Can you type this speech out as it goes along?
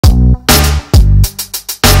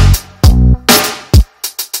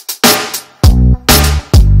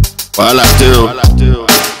Wahala Dey.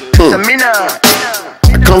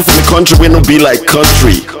 I come from a country where no be like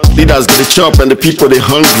country. Leaders get the chop and the people they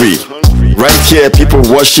hungry. Right here, people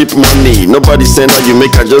worship money. Nobody saying how you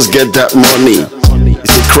make, I just get that money.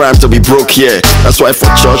 It's a crime to be broke here. That's why for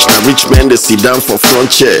church, now rich men they sit down for front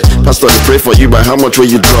chair. Pastor they pray for you by how much will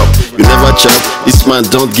you drop. You never chop, this man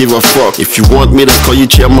don't give a fuck. If you want me to call you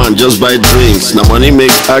chairman, just buy drinks. Now money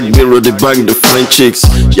make Agbero, they bang the French chicks.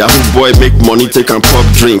 Yahoo boy make money, take and pop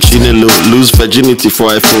drinks. Chinelo lose virginity for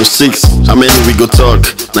iPhone 6. How many we go talk?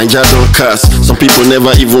 Nigeria don't cast. Some people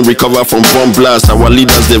never even recover from bomb blast. Our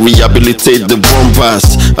leaders they rehabilitate the bomb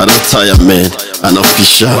blast. I don't tire, man.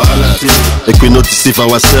 Unofficial. Make we not deceive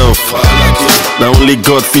ourselves. Now only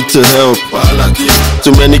God fit to help.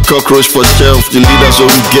 Too many cockroach for shelf. The leaders what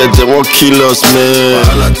we get, they won't kill us, man.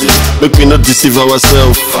 Make we not deceive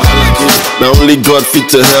ourselves. Now only God fit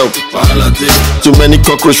to help. Too many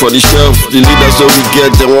cockroach for the shelf. The leaders what we get,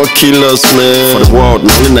 they won't kill us, man. For the world,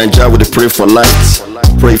 not only Nigeria we dey pray for light.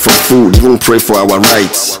 Pray for food, even pray for our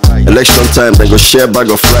rights. Election time, they go share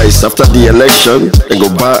bag of rice. After the election, they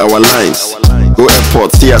go buy our lines. Go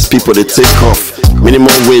airport, see as people they take off.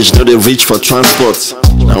 Minimum wage, no they reach for transport.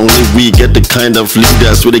 Now only we get the kind of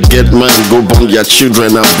leaders where they get man go bomb their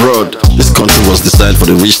children abroad. This country was designed for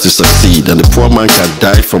the rich to succeed, and the poor man can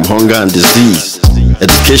die from hunger and disease.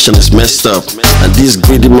 Education is messed up, and these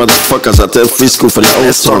greedy motherfuckers attend free school for their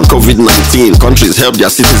own son. COVID-19, countries help their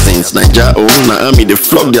citizens. Nigeria own the army, they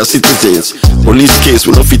flog their citizens. Police case,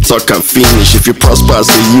 we no fit talk and finish. If you prosper as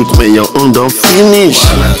a youth, man, your own don't finish.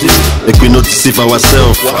 Make we not deceive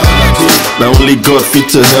ourselves. Now only God fit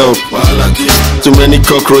to help. Too many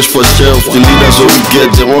cockroach for shelf. The leaders what we get,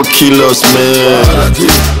 they won't kill us, man.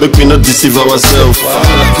 Make we not deceive ourselves.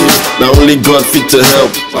 Now only God fit to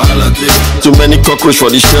help. Too many cockroach for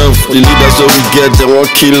the shelf. The leaders what we get, they won't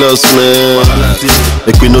kill us, man.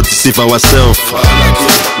 Make we not deceive ourselves.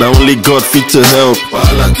 Now only God fit to help.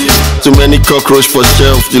 Too many cockroach for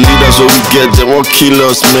shelf. The leaders what we get, they won't kill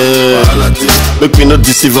us, man. Make we not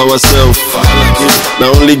deceive ourselves. Now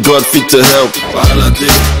only God fit to help.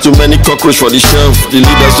 Too many cockroach for the shelf. The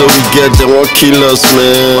leaders what we get, they won't kill us,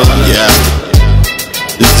 man. Yeah.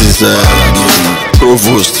 This is the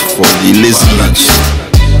provost for the lazy youths.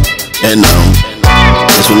 And now,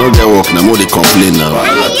 as we not get work, now more they complain now.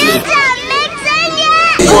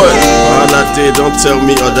 Boy, Wahala Dey, don't tell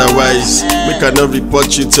me otherwise. Make I not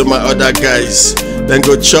report you to my other guys. Then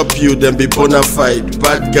go chop you, then be bona fide.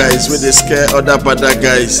 Bad guys, when they scare other bad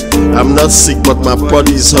guys. I'm not sick, but my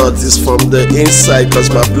body's hot. It's from the inside, cause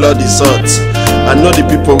my blood is hot. I know the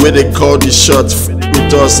people where they call the shot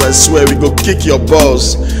with us. I swear we go kick your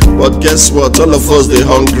balls. But guess what? All of us they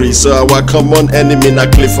hungry. So our common enemy na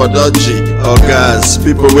Clifford Dodgy. Oh guys,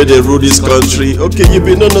 people where they rule this country. Okay, you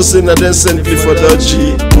be no saying that then send Clifford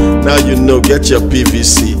Dodgy. Now you know, get your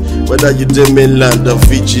PVC. Whether you do mainland or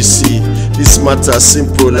VGC. This matter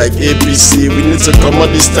simple like ABC. We need to come on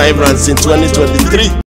these tyrants in 2023.